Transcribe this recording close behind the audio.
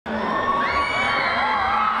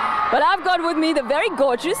Well, I've got with me the very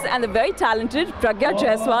gorgeous and the very talented Pragya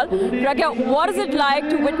Jaiswal. Pragya, what is it like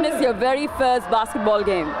to witness your very first basketball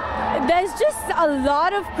game? There's just a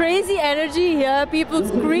lot of crazy energy here, people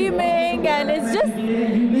screaming, and it's just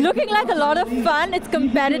looking like a lot of fun. It's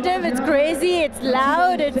competitive, it's crazy, it's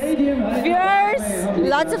loud, it's fierce,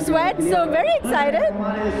 lots of sweat, so I'm very excited.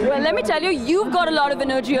 Well, let me tell you, you've got a lot of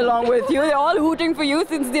energy along with you. They're all hooting for you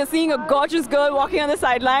since they're seeing a gorgeous girl walking on the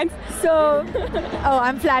sidelines. So, oh,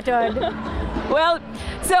 I'm flattered. Well,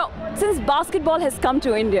 so since basketball has come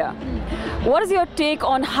to India, what is your take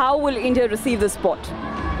on how will India receive the sport?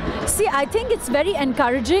 See, I think it's very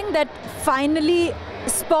encouraging that finally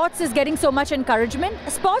sports is getting so much encouragement.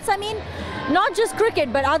 Sports, I mean, not just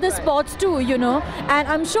cricket, but other sports too, you know. And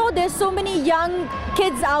I'm sure there's so many young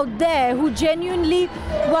kids out there who genuinely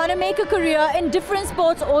want to make a career in different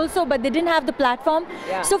sports also, but they didn't have the platform.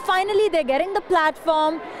 Yeah. So finally, they're getting the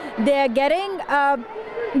platform, they're getting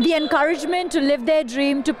the encouragement to live their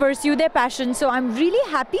dream, to pursue their passion. So I'm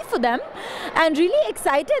really happy for them and really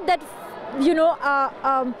excited that, you know,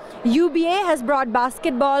 UBA has brought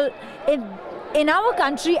basketball in our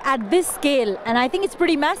country at this scale, and I think it's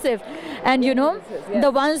pretty massive. And you know, yes.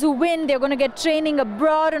 The ones who win, they're going to get training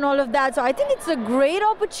abroad and all of that. So I think it's a great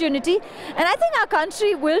opportunity, and I think our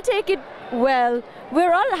country will take it well.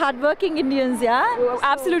 We're all hardworking Indians, yeah?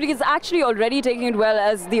 Absolutely, it's actually already taking it well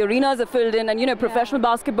as the arenas are filled in and, you know, professional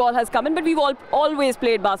basketball has come in, but we've always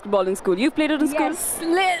played basketball in school. You've played it in school? Yes,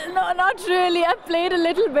 no, not really. I've played a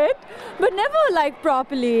little bit, but never like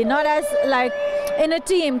properly, not as like in a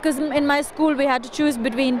team, because in my school we had to choose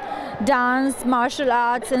between dance, martial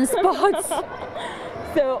arts and sports.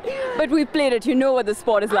 So, but we played it, you know what the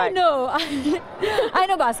sport is like. I know. I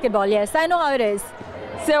know basketball, yes. I know how it is.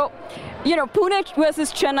 So, you know, Pune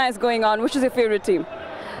versus Chennai is going on. Which is your favorite team?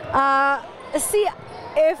 See,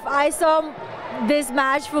 if I saw this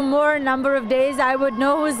match for more number of days, I would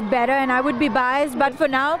know who's better and I would be biased. But for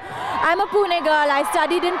now, I'm a Pune girl. I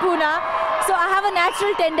studied in Pune. So I have a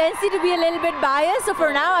natural tendency to be a little bit biased. So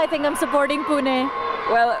for now, I think I'm supporting Pune.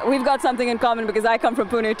 Well, we've got something in common because I come from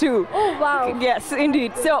Pune too. Oh, wow. Yes,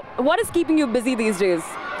 indeed. So, what is keeping you busy these days?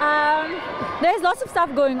 There's lots of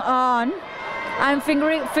stuff going on. I'm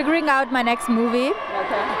figuring out my next movie.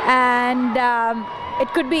 Okay. And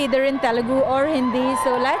it could be either in Telugu or Hindi.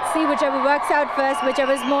 So let's see whichever works out first,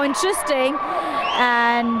 whichever is more interesting.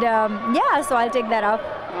 And yeah, so I'll take that up.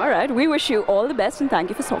 All right. We wish you all the best and thank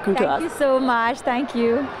you for talking to us. Thank you so much. Thank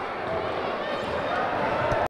you.